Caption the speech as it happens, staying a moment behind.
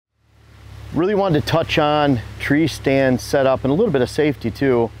Really wanted to touch on tree stand setup and a little bit of safety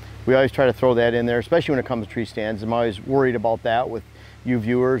too. We always try to throw that in there, especially when it comes to tree stands. I'm always worried about that with you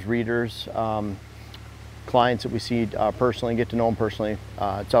viewers, readers, clients that we see personally, get to know them personally.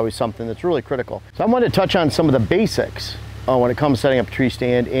 It's always something that's really critical. So I wanted to touch on some of the basics when it comes to setting up a tree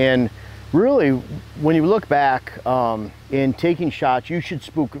stand. And really, when you look back in taking shots, you should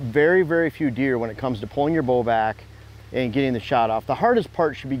spook very, very few deer when it comes to pulling your bow back and getting the shot off. The hardest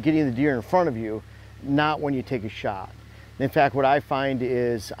part should be getting the deer in front of you, not when you take a shot. In fact, what I find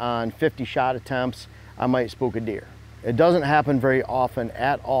is on 50 shot attempts, I might spook a deer. It doesn't happen very often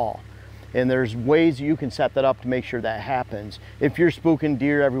at all. And there's ways you can set that up to make sure that happens. If you're spooking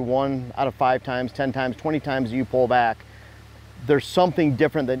deer every 1 out of 5 times, 10 times, 20 times you pull back, there's something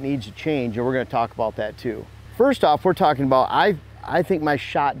different that needs to change, and we're gonna talk about that too. First off, we're talking about, I think my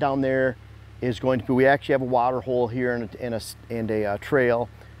shot down there is going to be, we actually have a water hole here and a trail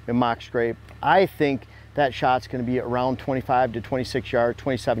in mock scrape. I think that shot's gonna be around 25 to 26 yards,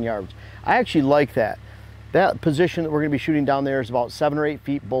 27 yards. I actually like that. That position that we're gonna be shooting down there is about 7 or 8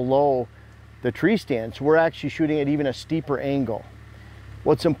 feet below the tree stand. So we're actually shooting at even a steeper angle.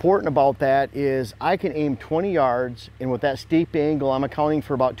 What's important about that is I can aim 20 yards, and with that steep angle, I'm accounting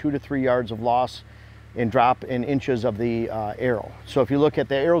for about 2 to 3 yards of loss and drop in inches of the arrow. So if you look at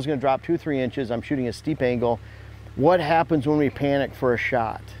the arrow's gonna drop 2-3 inches, I'm shooting a steep angle. What happens when we panic for a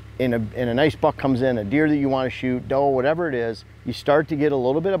shot? And a nice buck comes in, a deer that you wanna shoot, doe, whatever it is, you start to get a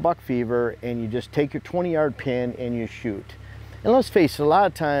little bit of buck fever, and you just take your 20-yard pin and you shoot. And let's face it, a lot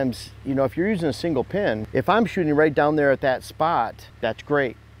of times, you know, if you're using a single pin, if I'm shooting right down there at that spot, that's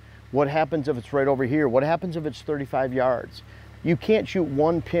great. What happens if it's right over here? What happens if it's 35 yards? You can't shoot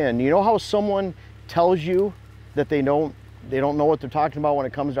one pin. You know how someone tells you that they don't know what they're talking about when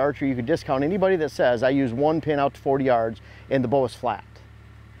it comes to archery? You can discount anybody that says, I use one pin out to 40 yards and the bow is flat.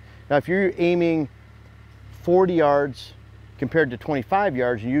 Now, if you're aiming 40 yards compared to 25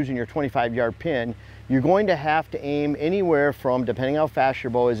 yards, you're using your 25-yard pin, you're going to have to aim anywhere from, depending how fast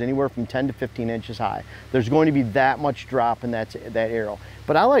your bow is, anywhere from 10 to 15 inches high. There's going to be that much drop in that arrow.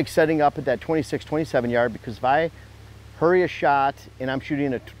 But I like setting up at that 26, 27 yard, because if I hurry a shot and I'm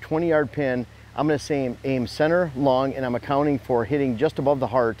shooting a 20-yard pin, I'm gonna say aim center lung, and I'm accounting for hitting just above the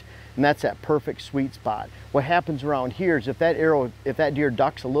heart, and that's that perfect sweet spot. What happens around here is if that deer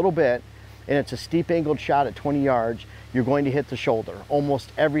ducks a little bit and it's a steep angled shot at 20 yards, you're going to hit the shoulder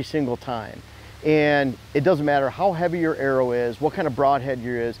almost every single time. And it doesn't matter how heavy your arrow is, what kind of broadhead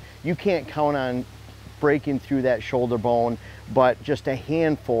yours is, you can't count on breaking through that shoulder bone, but just a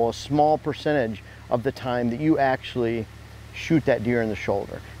handful, a small percentage of the time that you actually shoot that deer in the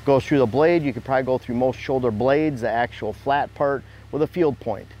shoulder. Goes through the blade, you could probably go through most shoulder blades, the actual flat part, with a field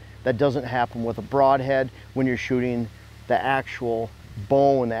point. That doesn't happen with a broadhead when you're shooting the actual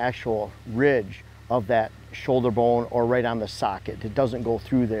bone, the actual ridge of that shoulder bone, or right on the socket. It doesn't go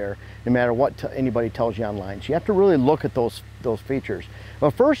through there, no matter what anybody tells you online. So you have to really look at those features.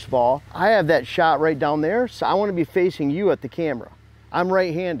 But first of all, I have that shot right down there, so I want to be facing you at the camera. I'm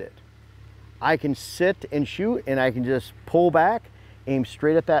right-handed. I can sit and shoot, and I can just pull back, aim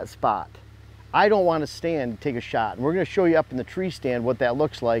straight at that spot. I don't want to stand and take a shot. And we're going to show you up in the tree stand what that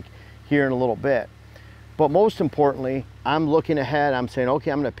looks like here in a little bit. But most importantly, I'm looking ahead. I'm saying,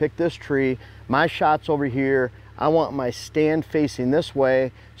 okay, I'm going to pick this tree. My shot's over here. I want my stand facing this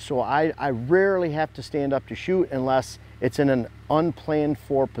way. So I rarely have to stand up to shoot unless it's in an unplanned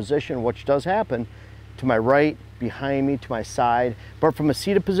for position, which does happen, to my right, behind me, to my side. But from a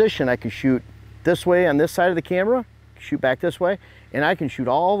seated position, I can shoot this way on this side of the camera, shoot back this way, and I can shoot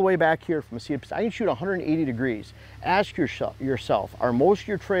all the way back here from a seated position. I can shoot 180 degrees. Ask yourself, are most of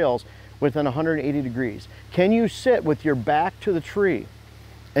your trails within 180 degrees? Can you sit with your back to the tree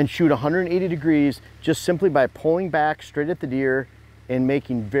and shoot 180 degrees just simply by pulling back straight at the deer and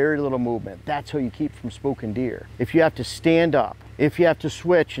making very little movement? That's how you keep from spooking deer. If you have to stand up, if you have to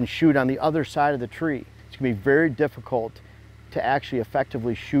switch and shoot on the other side of the tree, it's gonna be very difficult to actually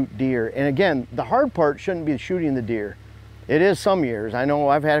effectively shoot deer. And again, the hard part shouldn't be shooting the deer. It is some years. I know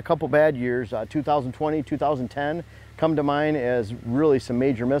I've had a couple bad years. 2020, 2010 come to mind as really some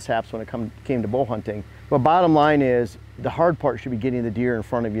major mishaps when it came to bow hunting. But bottom line is, the hard part should be getting the deer in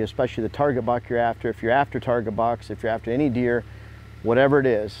front of you, especially the target buck you're after. If you're after target bucks, if you're after any deer, whatever it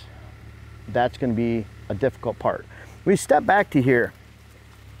is, that's going to be a difficult part. We step back to here.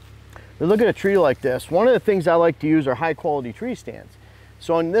 We look at a tree like this. One of the things I like to use are high quality tree stands.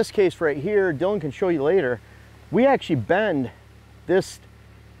 So in this case right here, Dylan can show you later, we actually bend this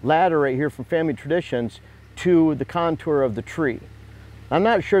ladder right here from Family Traditions to the contour of the tree. I'm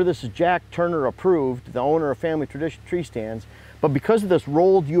not sure this is Jack Turner approved, the owner of Family Tradition Tree Stands, But because of this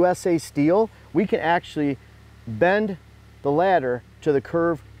rolled USA steel, we can actually bend the ladder to the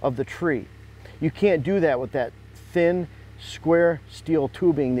curve of the tree. You can't do that with that thin, square steel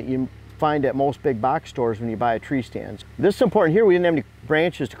tubing that you find at most big box stores when you buy a tree stand. This is important here. We didn't have any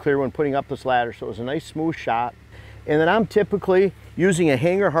branches to clear when putting up this ladder, so it was a nice smooth shot. And then I'm typically using a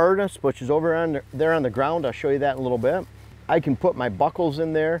hanger harness, which is over there on the ground. I'll show you that in a little bit. I can put my buckles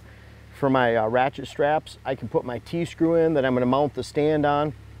in there for my ratchet straps. I can put my T-screw in that I'm going to mount the stand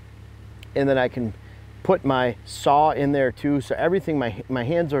on, and then I can put my saw in there too. So everything, my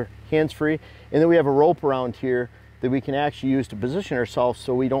hands are hands-free. And then we have a rope around here that we can actually use to position ourselves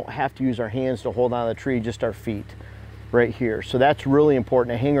so we don't have to use our hands to hold on the tree, just our feet right here. So that's really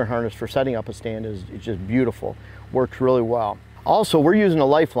important. A hanger harness for setting up a stand is just beautiful. Works really well. Also, we're using a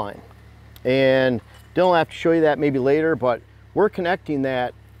lifeline, and Dylan will have to show you that maybe later, but we're connecting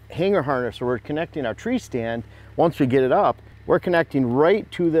that hanger harness, or we're connecting our tree stand. Once we get it up, we're connecting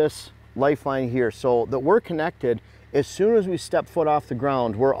right to this lifeline here, so that we're connected. As soon as we step foot off the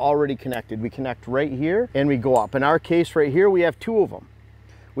ground, we're already connected. We connect right here and we go up. In our case right here, we have two of them.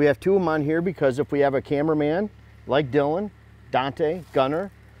 We have two of them on here because if we have a cameraman like Dylan, Dante,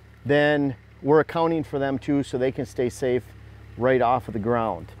 Gunner, then we're accounting for them too, so they can stay safe right off of the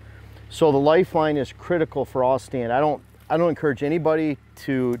ground. So the lifeline is critical for all stand. I don't encourage anybody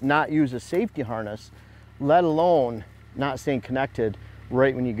to not use a safety harness, let alone not staying connected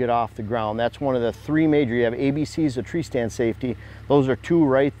right when you get off the ground. That's one of the three major, you have ABCs of tree stand safety. Those are two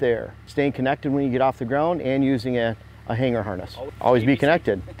right there. Staying connected when you get off the ground and using a hanger harness. Always be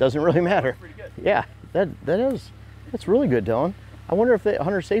connected. Doesn't really matter. Yeah, that's really good, Dylan. I wonder if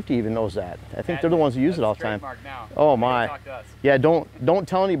Hunter Safety even knows that. I think they're the ones who use it all the time. Oh my. Yeah, don't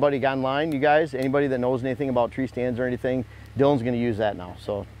tell anybody online, you guys, anybody that knows anything about tree stands or anything, Dylan's gonna use that now.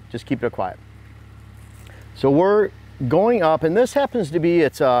 So just keep it quiet. So we're going up, and this happens to be,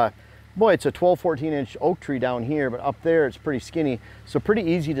 it's a 12, 14 inch oak tree down here, but up there it's pretty skinny. So pretty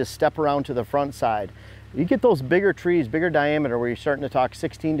easy to step around to the front side. You get those bigger trees, bigger diameter, where you're starting to talk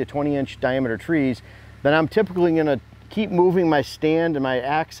 16 to 20 inch diameter trees, then I'm typically gonna keep moving my stand and my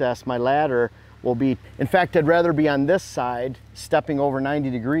access, my ladder will be, in fact, I'd rather be on this side, stepping over 90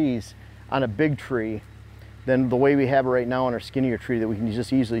 degrees on a big tree than the way we have it right now on our skinnier tree that we can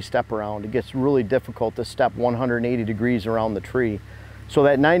just easily step around. It gets really difficult to step 180 degrees around the tree. So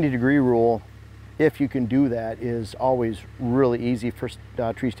that 90-degree rule, if you can do that, is always really easy for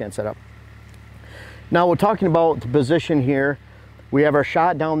tree stand setup. Now we're talking about the position here. We have our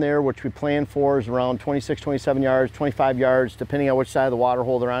shot down there, which we plan for is around 26, 27 yards, 25 yards, depending on which side of the water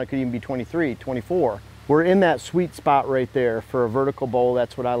hole they're on. It could even be 23, 24. We're in that sweet spot right there for a vertical bow.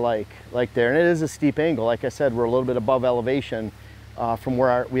 That's what I like there. And it is a steep angle. Like I said, we're a little bit above elevation from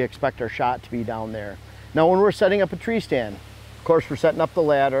where we expect our shot to be down there. Now, when we're setting up a tree stand, of course, we're setting up the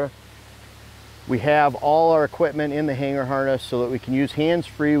ladder. We have all our equipment in the hanger harness so that we can use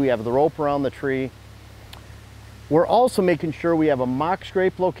hands-free. We have the rope around the tree. We're also making sure we have a mock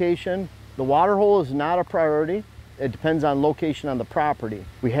scrape location. The water hole is not a priority. It depends on location on the property.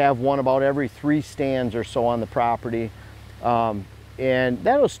 We have one about every 3 stands or so on the property. And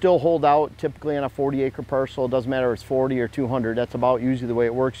that'll still hold out typically on a 40-acre parcel. It doesn't matter if it's 40 or 200. That's about usually the way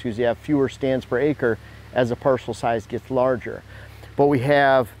it works because you have fewer stands per acre as the parcel size gets larger. But we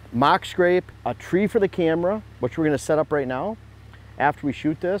have mock scrape, a tree for the camera, which we're gonna set up right now after we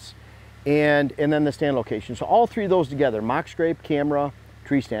shoot this, and then the stand location. So all 3 of those together, mock scrape, camera,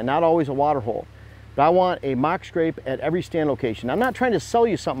 tree stand, not always a water hole. But I want a mock scrape at every stand location. I'm not trying to sell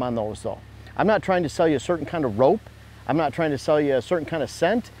you something on those though. I'm not trying to sell you a certain kind of rope. I'm not trying to sell you a certain kind of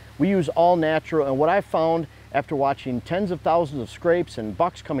scent. We use all natural, and what I found after watching tens of thousands of scrapes and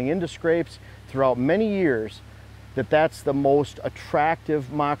bucks coming into scrapes throughout many years, that's the most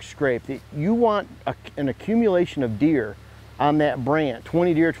attractive mock scrape. You want an accumulation of deer on that branch,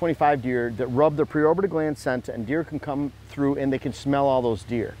 20 deer, 25 deer that rub their preorbital gland scent, and deer can come through and they can smell all those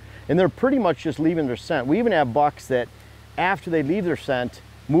deer. And they're pretty much just leaving their scent. We even have bucks that after they leave their scent,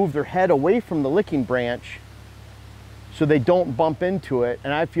 move their head away from the licking branch so they don't bump into it.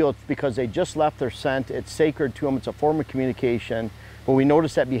 And I feel it's because they just left their scent. It's sacred to them. It's a form of communication. But we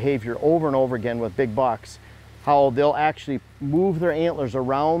notice that behavior over and over again with big bucks, how they'll actually move their antlers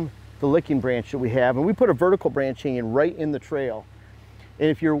around the licking branch that we have. And we put a vertical branch hanging right in the trail. And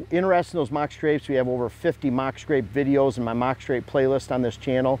if you're interested in those mock scrapes, we have over 50 mock scrape videos in my mock scrape playlist on this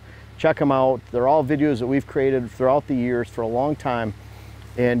channel. Check them out. They're all videos that we've created throughout the years for a long time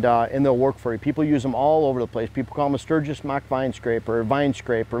and they'll work for you. People use them all over the place. People call them a Sturgis mock vine scraper, vine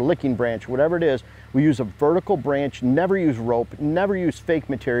scraper, licking branch, whatever it is. We use a vertical branch, never use rope, never use fake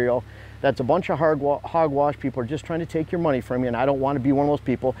material. That's a bunch of hogwash. People are just trying to take your money from you, and I don't want to be one of those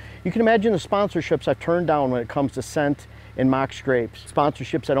people. You can imagine the sponsorships I've turned down when it comes to scent and mock scrapes.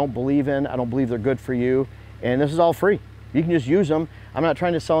 Sponsorships I don't believe in. I don't believe they're good for you, and this is all free. You can just use them. I'm not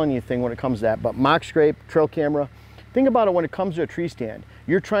trying to sell anything when it comes to that, but mock scrape, trail camera, think about it when it comes to a tree stand.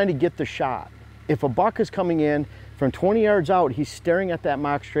 You're trying to get the shot. If a buck is coming in from 20 yards out, he's staring at that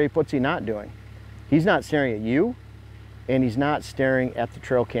mock scrape, what's he not doing? He's not staring at you, and he's not staring at the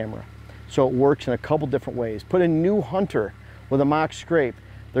trail camera. So it works in a couple different ways. Put a new hunter with a mock scrape,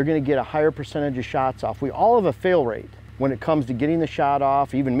 they're gonna get a higher percentage of shots off. We all have a fail rate when it comes to getting the shot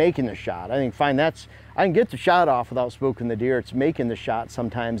off, even making the shot. I can get the shot off without spooking the deer. It's making the shot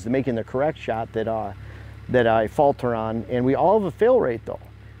sometimes, making the correct shot that I falter on. And we all have a fail rate though.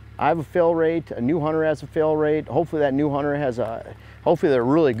 I have a fail rate, a new hunter has a fail rate. Hopefully that new hunter hopefully they're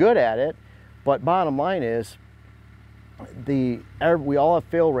really good at it. But bottom line is, we all have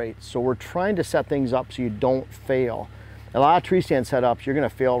fail rates, so we're trying to set things up so you don't fail. A lot of tree stand setups, you're gonna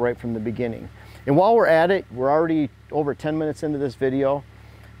fail right from the beginning. And while we're at it, we're already over 10 minutes into this video.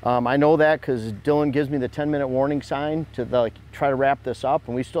 I know that because Dylan gives me the 10-minute warning sign to try to wrap this up,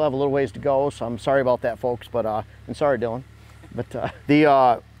 and we still have a little ways to go, so I'm sorry about that, folks, but, and sorry, Dylan.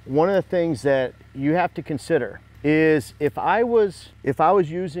 But one of the things that you have to consider is if I was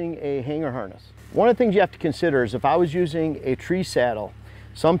using a hanger harness, one of the things you have to consider is if I was using a tree saddle,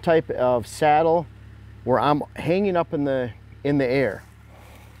 some type of saddle where I'm hanging up in the air,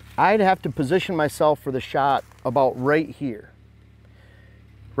 I'd have to position myself for the shot about right here.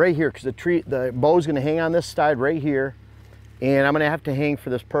 Right here, because the bow's gonna hang on this side right here, and I'm gonna have to hang for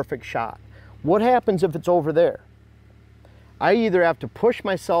this perfect shot. What happens if it's over there? I either have to push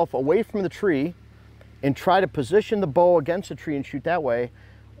myself away from the tree and try to position the bow against the tree and shoot that way,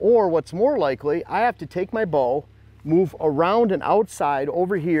 or what's more likely, I have to take my bow, move around and outside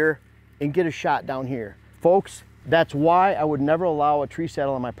over here, and get a shot down here. Folks, that's why I would never allow a tree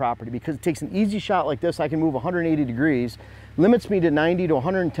saddle on my property, because it takes an easy shot like this. I can move 180 degrees, limits me to 90 to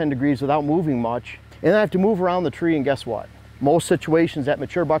 110 degrees without moving much, and I have to move around the tree, and guess what? Most situations, that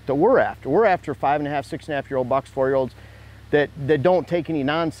mature buck that we're after 5.5, 6.5-year-old bucks, 4-year-olds that don't take any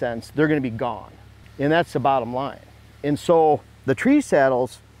nonsense, they're gonna be gone. And that's the bottom line. And so the tree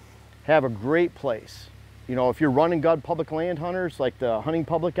saddles have a great place. You know, if you're running gun public land hunters, like the hunting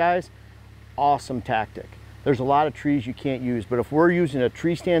public guys, awesome tactic. There's a lot of trees you can't use, but if we're using a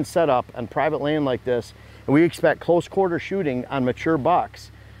tree stand setup on private land like this, and we expect close quarter shooting on mature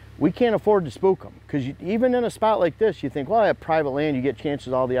bucks, we can't afford to spook them. Because even in a spot like this, you think, well, I have private land, you get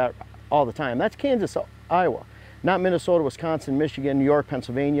chances all the time. That's Kansas, Iowa, not Minnesota, Wisconsin, Michigan, New York,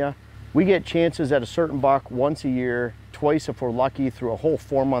 Pennsylvania. We get chances at a certain buck once a year, twice if we're lucky, through a whole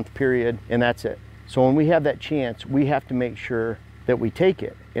 4-month period, and that's it. So when we have that chance, we have to make sure that we take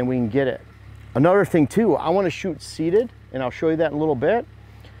it and we can get it. Another thing too, I want to shoot seated, and I'll show you that in a little bit.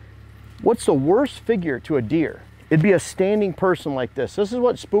 What's the worst figure to a deer? It'd be a standing person like this. This is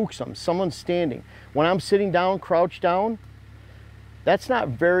what spooks them, someone standing. When I'm sitting down, crouched down, that's not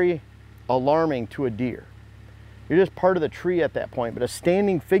very alarming to a deer. You're just part of the tree at that point. But a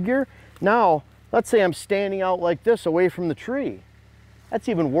standing figure, now, let's say I'm standing out like this away from the tree. That's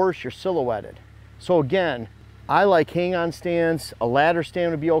even worse, you're silhouetted. So again, I like hang-on stands. A ladder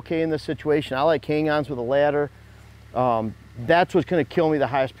stand would be okay in this situation. I like hang-ons with a ladder. That's what's gonna kill me the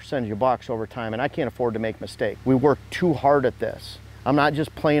highest percentage of bucks over time, and I can't afford to make mistakes. We work too hard at this. I'm not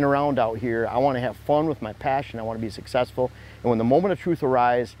just playing around out here. I wanna have fun with my passion. I wanna be successful. And when the moment of truth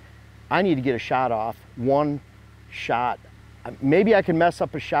arrives, I need to get a shot off, one shot. Maybe I can mess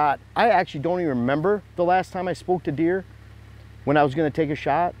up a shot. I actually don't even remember the last time I spooked a deer when I was gonna take a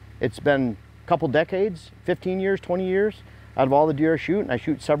shot. It's been a couple decades, 15 years, 20 years, out of all the deer I shoot, and I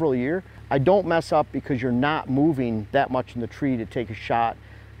shoot several a year. I don't mess up because you're not moving that much in the tree to take a shot.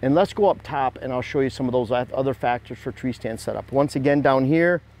 And let's go up top and I'll show you some of those other factors for tree stand setup. Once again, down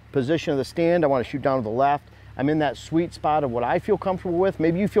here, position of the stand, I wanna shoot down to the left. I'm in that sweet spot of what I feel comfortable with.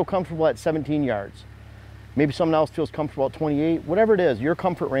 Maybe you feel comfortable at 17 yards. Maybe someone else feels comfortable at 28, whatever it is, your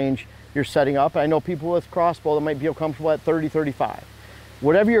comfort range you're setting up. I know people with crossbow that might feel comfortable at 30, 35.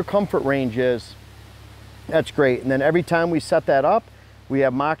 Whatever your comfort range is, that's great. And then every time we set that up, we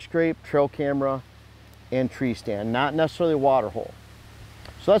have mock scrape, trail camera, and tree stand, not necessarily a water hole.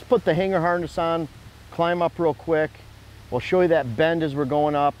 So let's put the hanger harness on, climb up real quick. We'll show you that bend as we're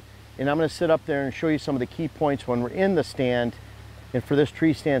going up, and I'm gonna sit up there and show you some of the key points when we're in the stand and for this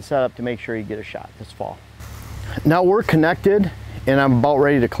tree stand setup to make sure you get a shot this fall. Now we're connected and I'm about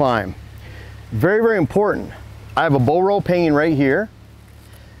ready to climb. Very, very important. I have a bow rope hanging right here.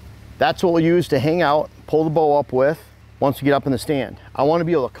 That's what we'll use to hang out, pull the bow up with once we get up in the stand. I want to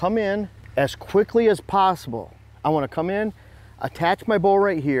be able to come in as quickly as possible. I want to come in, attach my bow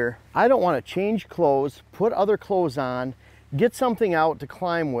right here. I don't want to change clothes, put other clothes on, get something out to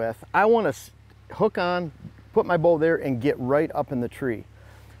climb with. I want to hook on, put my bow there, and get right up in the tree.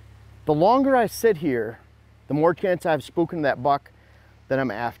 The longer I sit here, the more chance I have spooking that buck that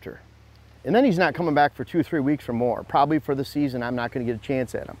I'm after. And then he's not coming back for 2 or 3 weeks or more. Probably for the season, I'm not going to get a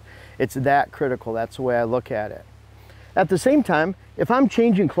chance at him. It's that critical. That's the way I look at it. At the same time, if I'm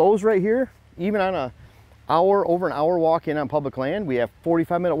changing clothes right here, even on over an hour walk in on public land, we have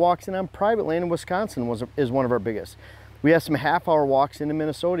 45-minute walks in on private land in Wisconsin is one of our biggest. We have some half-hour walks into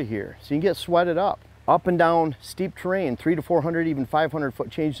Minnesota here, so you can get sweated up and down steep terrain, 300 to 400, even 500 foot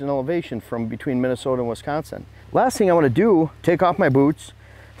changes in elevation from between Minnesota and Wisconsin. Last thing I want to do, take off my boots,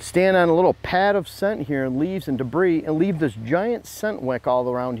 stand on a little pad of scent here, leaves and debris, and leave this giant scent wick all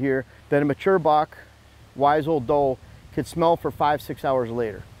around here that a mature buck, wise old doe, could smell for 5-6 hours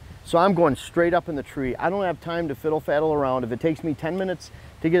later. So I'm going straight up in the tree. I don't have time to fiddle-faddle around. If it takes me 10 minutes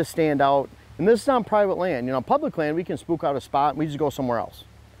to get a stand out, and this is on private land. You know, public land, we can spook out a spot and we just go somewhere else.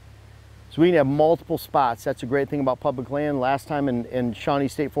 So we can have multiple spots. That's a great thing about public land. Last time in Shawnee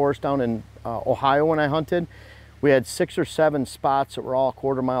State Forest down in Ohio when I hunted, we had 6 or 7 spots that were all a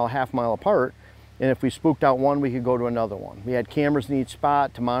quarter mile, half mile apart. And if we spooked out one, we could go to another one. We had cameras in each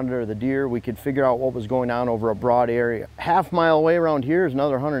spot to monitor the deer. We could figure out what was going on over a broad area. Half mile away around here is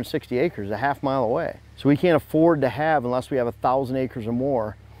another 160 acres, a half mile away. So we can't afford to have, unless we have 1,000 acres or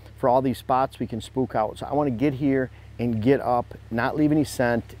more, for all these spots we can spook out. So I want to get here and get up, not leave any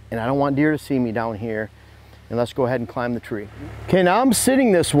scent, and I don't want deer to see me down here. And let's go ahead and climb the tree. Okay, now I'm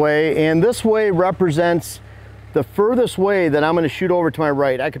sitting this way, and this way represents the furthest way that I'm going to shoot over to my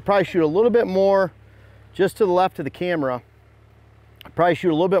right. I could probably shoot a little bit more just to the left of the camera. I'd probably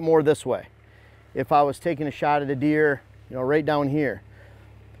shoot a little bit more this way if I was taking a shot at a deer, you know, right down here.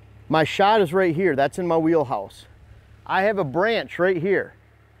 My shot is right here. That's in my wheelhouse. I have a branch right here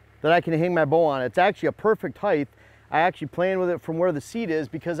that I can hang my bow on. It's actually a perfect height. I actually plan with it from where the seat is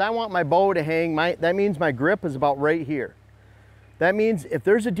because I want my bow to hang. That means my grip is about right here. That means if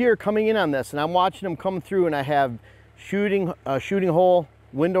there's a deer coming in on this and I'm watching them come through and I have shooting hole,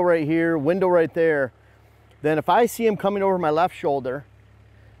 window right here, window right there, then if I see him coming over my left shoulder,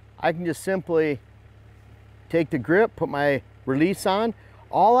 I can just simply take the grip, put my release on.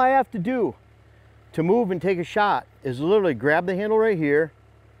 All I have to do to move and take a shot is literally grab the handle right here,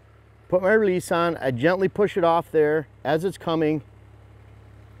 put my release on, I gently push it off there as it's coming.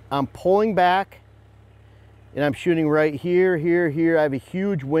 I'm pulling back, and I'm shooting right here, here, here. I have a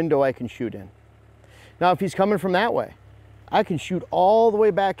huge window I can shoot in. Now, if he's coming from that way, I can shoot all the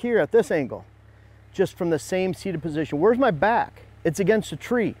way back here at this angle, just from the same seated position. Where's my back? It's against a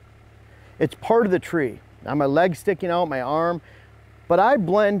tree. It's part of the tree. Now my leg's sticking out, my arm, but I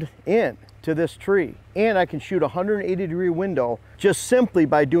blend in to this tree, and I can shoot a 180-degree window just simply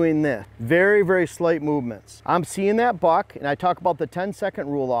by doing this. Very, very slight movements. I'm seeing that buck, and I talk about the 10-second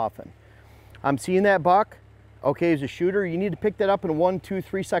rule often. I'm seeing that buck. Okay, as a shooter, you need to pick that up in 1, 2,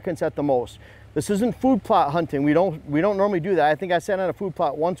 3 seconds at the most. This isn't food plot hunting. We don't normally do that. I think I sat on a food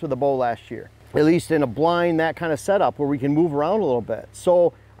plot once with a bow last year, at least in a blind, that kind of setup where we can move around a little bit.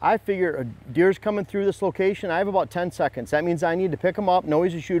 So I figure a deer's coming through this location. I have about 10 seconds. That means I need to pick him up, know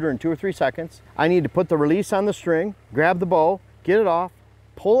he's a shooter, in 2 or 3 seconds. I need to put the release on the string, grab the bow, get it off,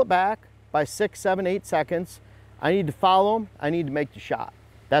 pull it back by 6, 7, 8 seconds. I need to follow him. I need to make the shot.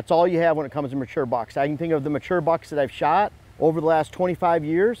 That's all you have when it comes to mature bucks. I can think of the mature bucks that I've shot over the last 25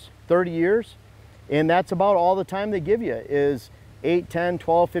 years, 30 years, and that's about all the time they give you is 8, 10,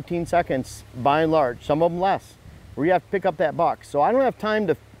 12, 15 seconds by and large, some of them less, where you have to pick up that buck. So I don't have time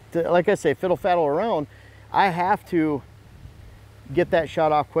to like I say, fiddle-faddle around. I have to get that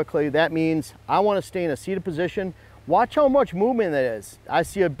shot off quickly. That means I want to stay in a seated position. Watch how much movement that is. I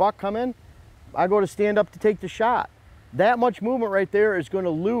see a buck come in, I go to stand up to take the shot. That much movement right there is going to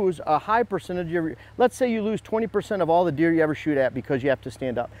lose a high percentage of your, let's say you lose 20% of all the deer you ever shoot at because you have to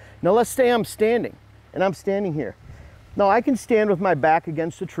stand up. Now let's say I'm standing, and I'm standing here. Now I can stand with my back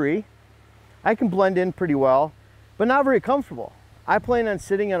against a tree. I can blend in pretty well, but not very comfortable. I plan on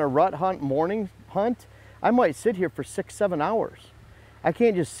sitting on a rut hunt, morning hunt. I might sit here for 6, 7 hours. I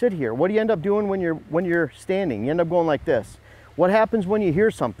can't just sit here. What do you end up doing when you're standing? You end up going like this. What happens when you hear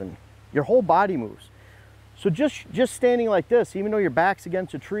something? Your whole body moves. So just standing like this, even though your back's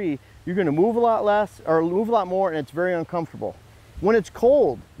against a tree, you're going to move a lot less or move a lot more, and it's very uncomfortable. When it's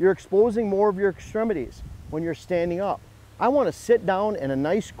cold, you're exposing more of your extremities when you're standing up I want to sit down in a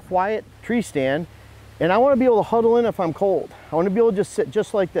nice quiet tree stand, and I want to be able to huddle in if I'm cold. I want to be able to just sit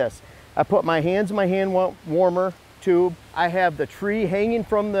just like this. I put my hands in my hand warmer tube. I have the tree hanging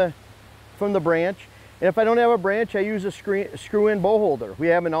from the branch. And if I don't have a branch, I use a screw-in bow holder. We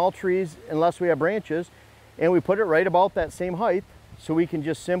have in all trees, unless we have branches, and we put it right about that same height, so we can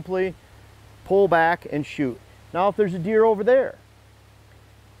just simply pull back and shoot. Now, if there's a deer over there,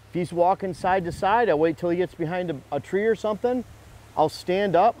 if he's walking side to side, I'll wait till he gets behind a tree or something. I'll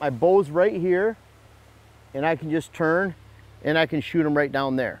stand up, my bow's right here, and I can just turn and I can shoot him right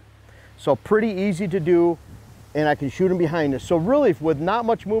down there. So pretty easy to do, and I can shoot him behind us. So really, with not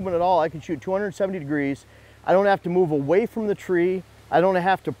much movement at all, I can shoot 270 degrees. I don't have to move away from the tree. I don't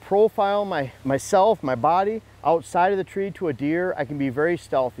have to profile myself, my body, outside of the tree to a deer. I can be very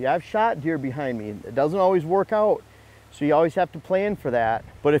stealthy. I've shot deer behind me. It doesn't always work out, so you always have to plan for that.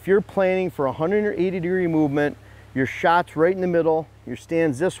 But if you're planning for 180-degree movement, your shot's right in the middle, your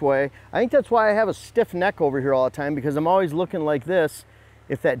stand's this way. I think that's why I have a stiff neck over here all the time, because I'm always looking like this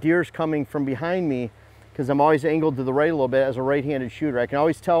if that deer's coming from behind me, because I'm always angled to the right a little bit as a right-handed shooter. I can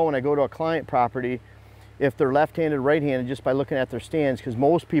always tell when I go to a client property if they're left-handed, right-handed, just by looking at their stands, because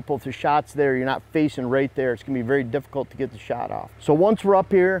most people, if the shot's there, you're not facing right there, it's gonna be very difficult to get the shot off. So once we're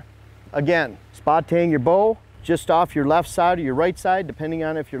up here, again, spot tang your bow just off your left side or your right side, depending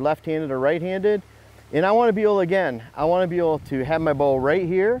on if you're left-handed or right-handed. And I wanna be able, again, I wanna be able to have my bow right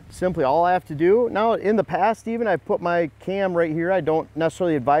here. Simply all I have to do. Now, in the past even, I've put my cam right here. I don't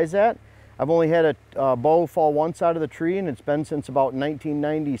necessarily advise that. I've only had a bow fall one side of the tree, and it's been since about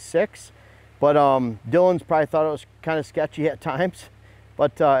 1996. But Dylan's probably thought it was kind of sketchy at times.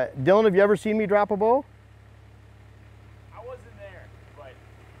 But Dylan, have you ever seen me drop a bow? I wasn't there,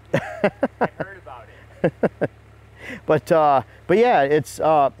 but I heard about it. But yeah, it's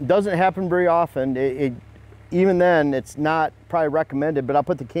doesn't happen very often. Even then, it's not probably recommended. But I'll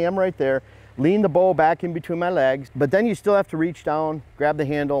put the cam right there, lean the bow back in between my legs. But then you still have to reach down, grab the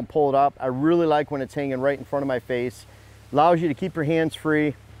handle, and pull it up. I really like when it's hanging right in front of my face. Allows you to keep your hands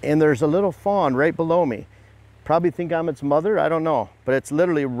free. And there's a little fawn right below me. Probably think I'm its mother, I don't know. But it's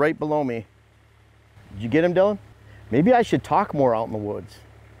literally right below me. Did you get him, Dylan? Maybe I should talk more out in the woods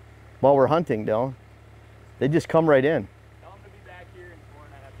while we're hunting, Dylan. They just come right in. Tell him to be back here in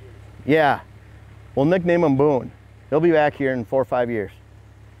 4.5 years. Yeah, we'll nickname him Boone. He'll be back here in 4 or 5 years.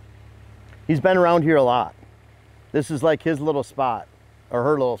 He's been around here a lot. This is like his little spot, or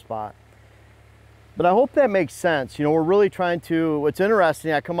her little spot. But I hope that makes sense. You know, we're really trying to, what's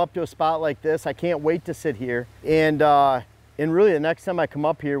interesting, I come up to a spot like this, I can't wait to sit here. And really the next time I come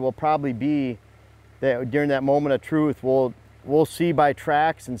up here will probably be that during that moment of truth, we'll see by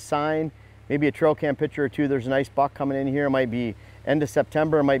tracks and sign, maybe a trail cam picture or two, there's a nice buck coming in here. It might be end of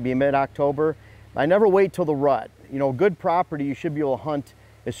September, it might be mid-October. I never wait till the rut. You know, good property, you should be able to hunt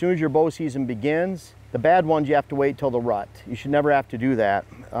as soon as your bow season begins. The bad ones, you have to wait till the rut. You should never have to do that.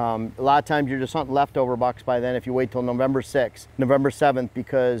 A lot of times you're just hunting leftover bucks by then if you wait till November 6th, November 7th,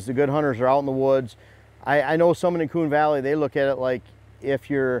 because the good hunters are out in the woods. I know someone in Coon Valley, they look at it like if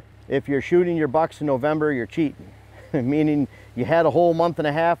you're shooting your bucks in November, you're cheating. Meaning you had a whole month and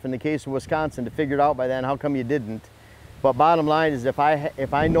a half in the case of Wisconsin to figure it out by then. How come you didn't? But bottom line is if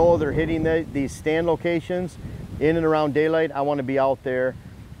I know they're hitting these stand locations in and around daylight, I want to be out there.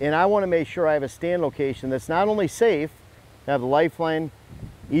 And I want to make sure I have a stand location that's not only safe, I have the lifeline,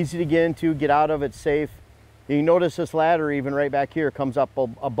 easy to get into, get out of, it's safe. You notice this ladder even right back here comes up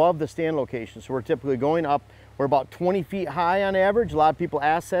above the stand location. So we're typically going up, we're about 20 feet high on average. A lot of people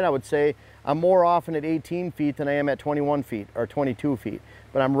ask that. I would say I'm more often at 18 feet than I am at 21 feet or 22 feet.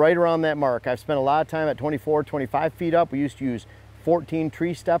 But I'm right around that mark. I've spent a lot of time at 24, 25 feet up. We used to use 14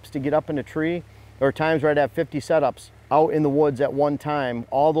 tree steps to get up in a tree. There are times where I'd have 50 setups out in the woods at one time,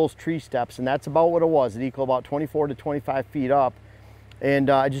 all those tree steps, and that's about what it was. It equaled about 24 to 25 feet up. And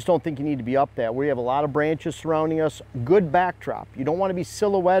I just don't think you need to be up that. We have a lot of branches surrounding us, good backdrop. You don't want to be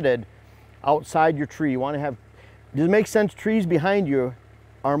silhouetted outside your tree. You want to have, does it make sense? Trees behind you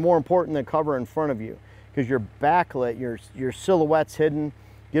are more important than cover in front of you, because you're backlit, your silhouette's hidden,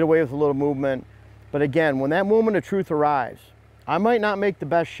 get away with a little movement. But again, when that moment of truth arrives, I might not make the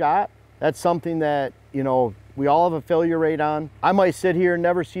best shot. That's something that, you know, we all have a failure rate on. I might sit here and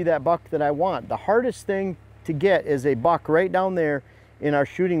never see that buck that I want. The hardest thing to get is a buck right down there in our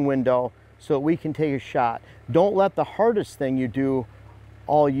shooting window so that we can take a shot. Don't let the hardest thing you do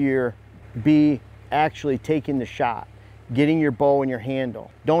all year be actually taking the shot, getting your bow and your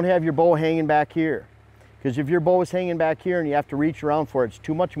handle. Don't have your bow hanging back here, because if your bow is hanging back here and you have to reach around for it, it's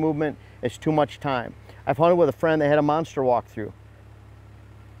too much movement, it's too much time. I've hunted with a friend that had a monster walkthrough.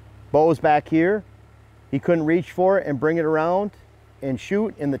 Bow's back here, He couldn't reach for it and bring it around and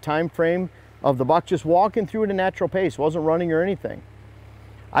shoot in the time frame of the buck just walking through at a natural pace, wasn't running or anything.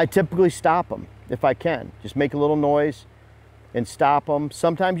 I typically stop them if I can. Just make a little noise and stop them.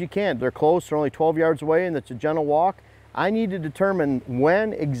 Sometimes you can't. They're close, they're only 12 yards away and it's a gentle walk. I need to determine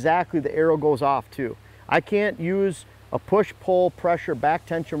when exactly the arrow goes off too. I can't use a push, pull, pressure, back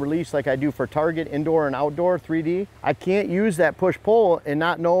tension, release like I do for target, indoor and outdoor 3D. I can't use that push, pull and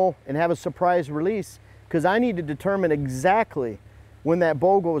not know and have a surprise release because I need to determine exactly when that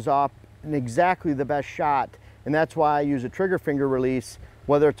bow goes off and exactly the best shot. And that's why I use a trigger finger release,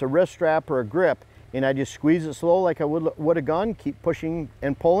 whether it's a wrist strap or a grip, and I just squeeze it slow like I would a gun, keep pushing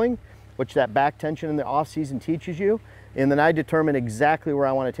and pulling, which that back tension in the off season teaches you. And then I determine exactly where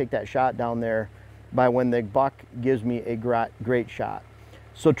I want to take that shot down there by when the buck gives me a great shot.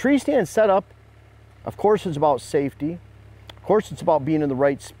 So tree stand setup, of course, is about safety. Of course, it's about being in the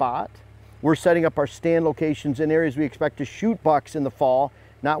right spot. We're setting up our stand locations in areas we expect to shoot bucks in the fall,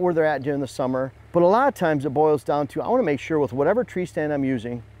 not where they're at during the summer. But a lot of times it boils down to, I want to make sure with whatever tree stand I'm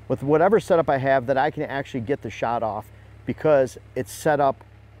using, with whatever setup I have, that I can actually get the shot off because it's set up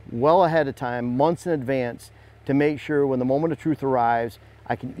well ahead of time, months in advance, to make sure when the moment of truth arrives,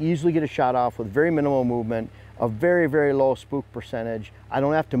 I can easily get a shot off with very minimal movement, a very, very low spook percentage. I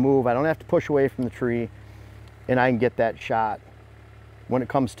don't have to move, I don't have to push away from the tree, and I can get that shot when it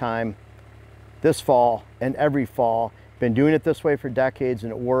comes time this fall and every fall. Been doing it this way for decades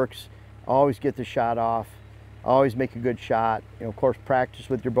and it works. Always get the shot off, always make a good shot. You know, of course, practice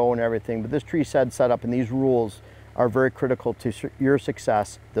with your bow and everything, but this tree stand setup and these rules are very critical to your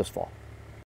success this fall.